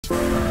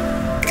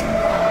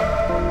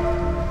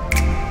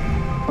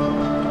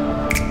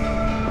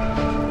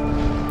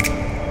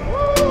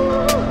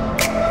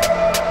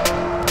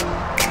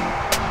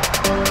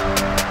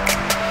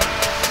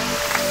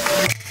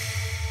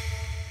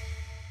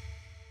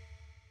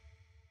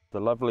The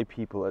lovely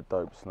people at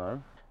Dope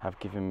Snow have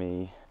given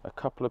me a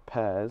couple of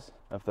pairs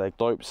of their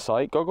Dope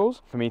Sight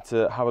goggles for me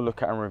to have a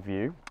look at and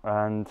review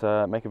and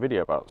make a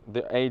video about.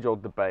 The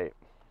age-old debate,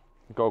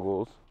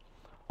 goggles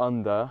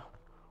under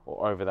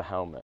or over the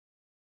helmet.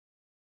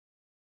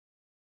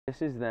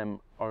 This is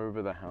them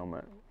over the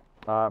helmet.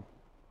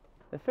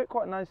 They fit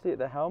quite nicely at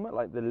the helmet,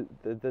 like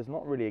there's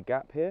not really a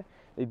gap here.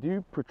 They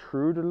do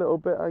protrude a little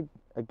bit,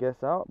 I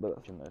guess, out, but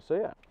that's in there. So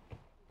yeah.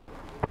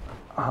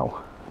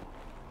 Ow.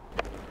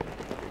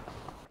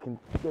 I can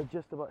go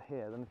just about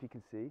here, I don't know if you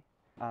can see.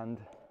 And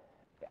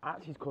it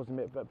actually is causing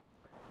me a bit of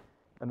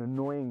an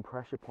annoying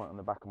pressure point on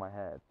the back of my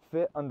head.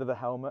 Fit under the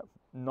helmet,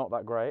 not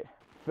that great.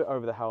 Fit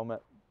over the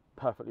helmet,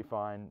 perfectly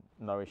fine,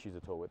 no issues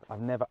at all with it.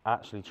 I've never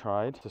actually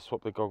tried to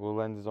swap the goggle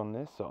lenses on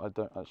this, so I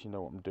don't actually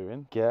know what I'm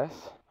doing.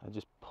 Guess I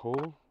just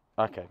pull.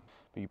 Okay,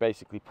 but you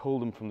basically pull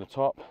them from the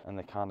top and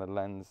the kind of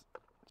lens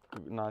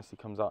nicely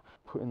comes out.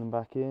 Putting them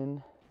back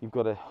in, you've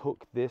got to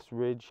hook this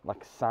ridge,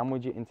 like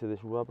sandwich it into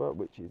this rubber,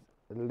 which is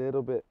a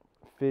little bit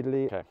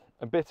fiddly. Okay,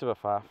 a bit of a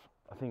faff.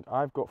 I think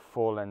I've got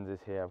 4 lenses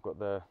here. I've got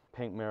the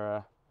pink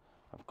mirror,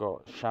 I've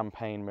got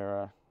champagne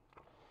mirror,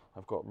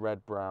 I've got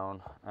red,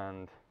 brown,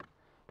 and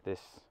this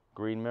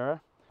green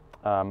mirror.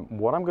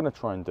 What I'm going to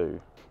try and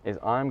do is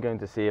I'm going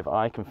to see if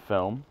I can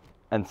film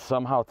and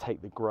somehow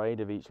take the grade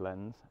of each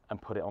lens and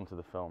put it onto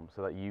the film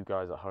so that you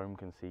guys at home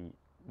can see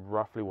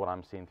roughly what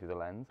I'm seeing through the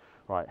lens.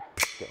 Right,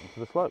 get onto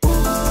the slope.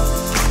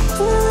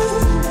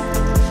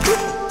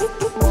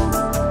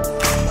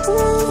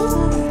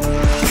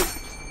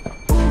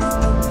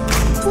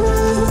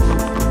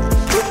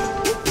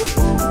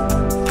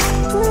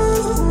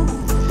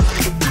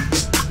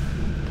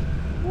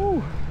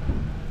 Woo.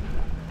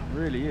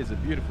 Really is a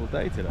beautiful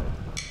day today.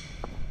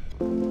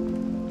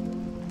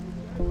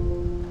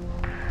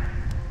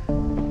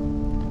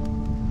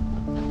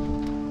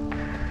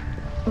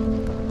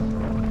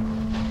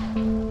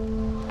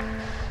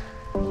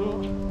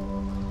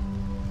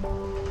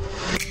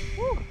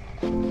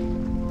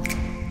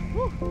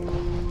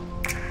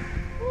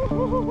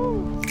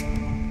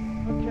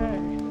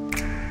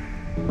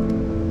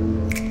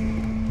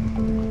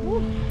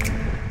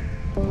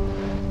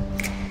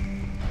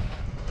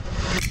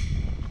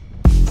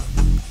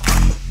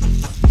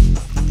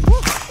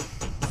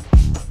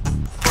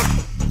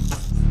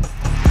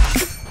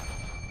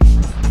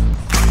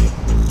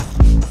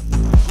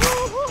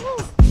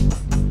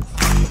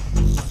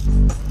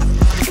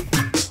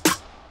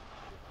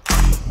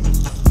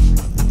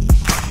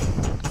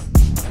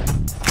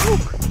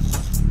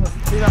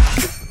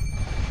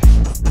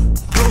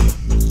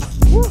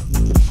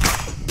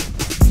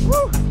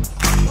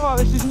 Oh,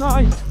 this is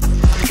nice.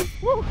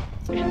 Woo.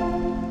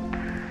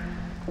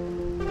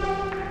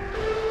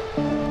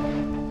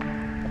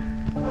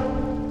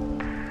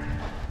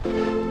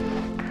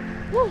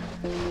 Woo.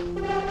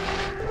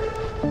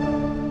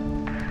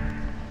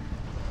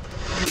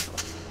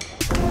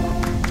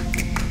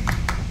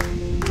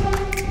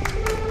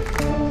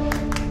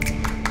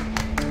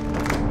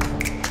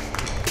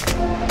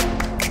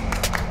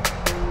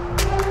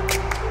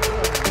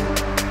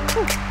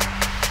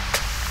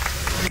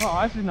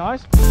 Oh, this is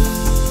nice.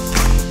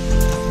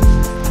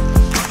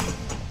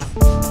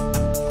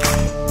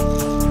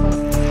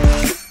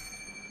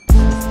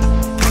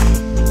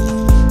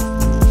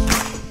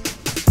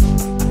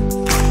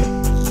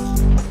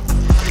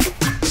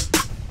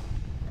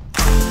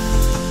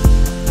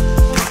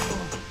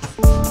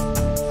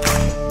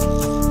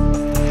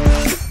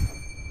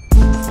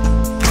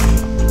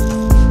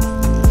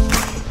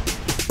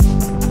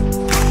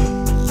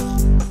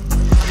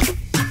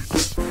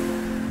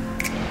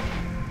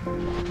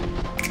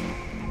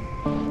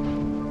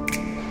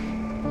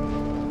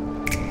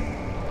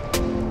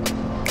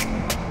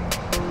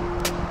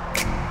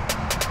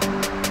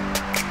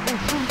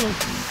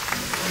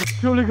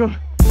 Really good.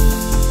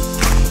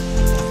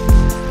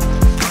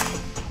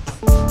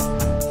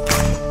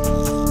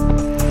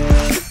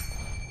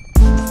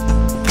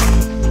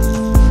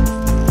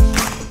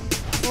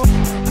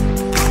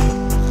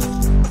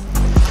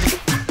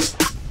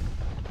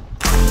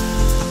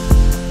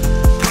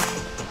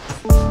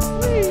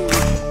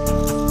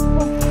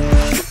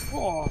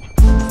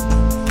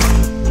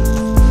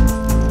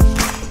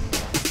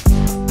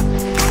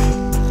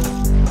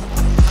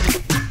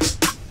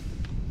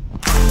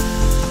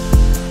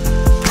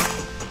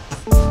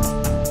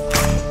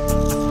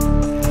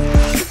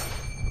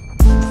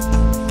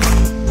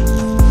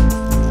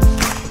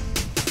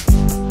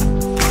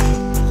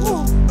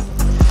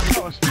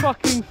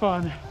 Fucking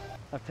fun.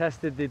 I've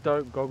tested the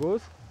Dope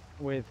goggles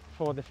with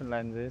 4 different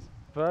lenses.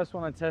 First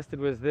one I tested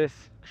was this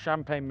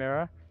champagne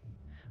mirror.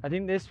 I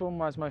think this one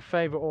was my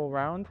favorite all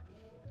round.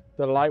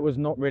 The light was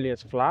not really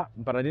as flat,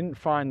 but I didn't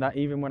find that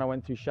even when I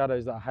went through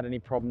shadows that I had any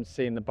problems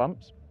seeing the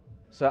bumps.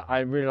 So I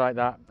really like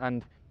that,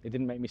 and it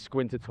didn't make me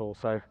squint at all.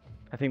 So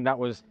I think that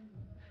was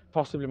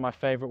possibly my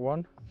favorite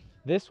one.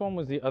 This one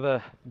was the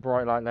other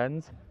bright light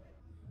lens.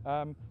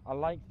 I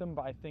like them,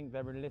 but I think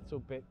they're a little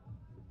bit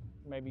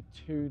maybe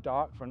too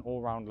dark for an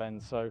all-round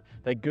lens, so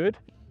they're good,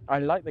 I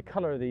like the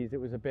color of these.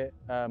 It was a bit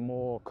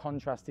more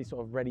contrasty,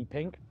 sort of reddy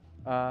pink,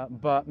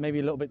 but maybe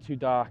a little bit too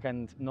dark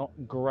and not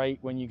great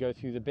when you go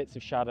through the bits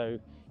of shadow.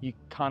 You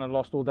kind of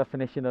lost all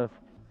definition of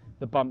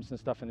the bumps and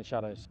stuff in the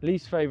shadows.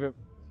 Least favorite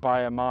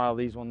by a mile,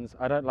 these ones.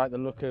 I don't like the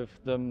look of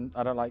them.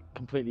 I don't like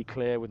completely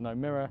clear with no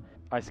mirror.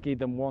 I skied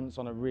them once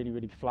on a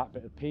really flat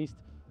bit of piste.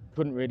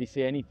 Couldn't really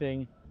see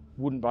anything.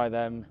 Wouldn't buy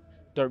them.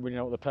 Don't really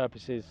know what the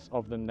purpose is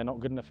of them. They're not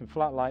good enough in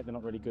flat light. They're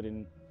not really good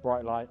in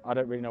bright light. I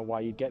don't really know why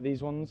you'd get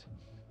these ones.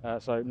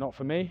 So not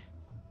for me.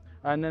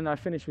 And then I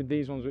finished with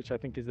these ones, which I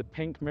think is the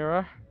pink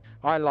mirror.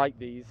 I like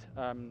these.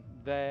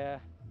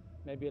 They're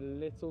maybe a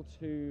little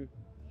too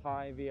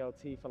high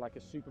VLT for like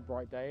a super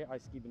bright day. I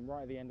skied them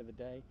right at the end of the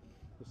day.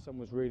 The sun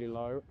was really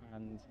low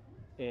and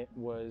it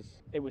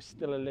was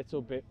still a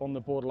little bit on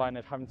the borderline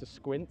of having to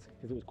squint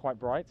because it was quite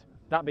bright.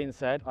 That being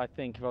said, I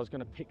think if I was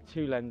going to pick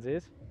two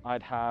lenses,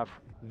 I'd have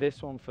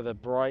this one for the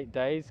bright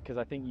days, because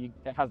I think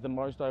it has the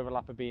most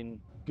overlap of being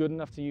good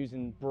enough to use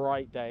in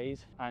bright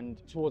days,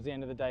 and towards the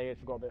end of the day, if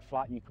you've got a bit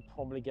flat, you could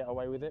probably get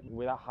away with it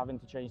without having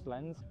to change the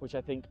lens, which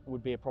I think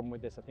would be a problem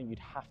with this. I think you'd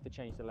have to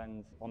change the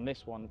lens on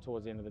this one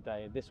towards the end of the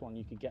day. This one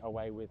you could get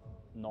away with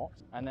not.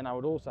 And then I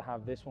would also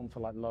have this one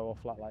for like low or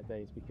flat light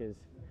days, because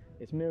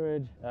it's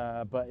mirrored,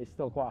 but it's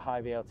still quite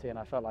high VLT, and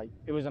I felt like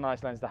it was a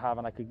nice lens to have,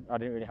 and I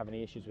didn't really have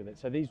any issues with it.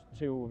 So these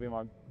two will be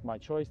my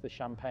choice, the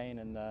champagne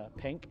and the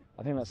pink.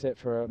 I think that's it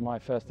for my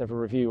first ever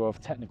review of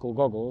technical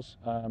goggles.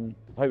 I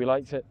hope you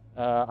liked it.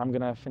 I'm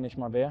gonna finish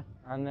my beer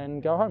and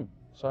then go home.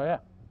 So yeah,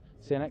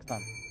 see you next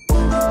time.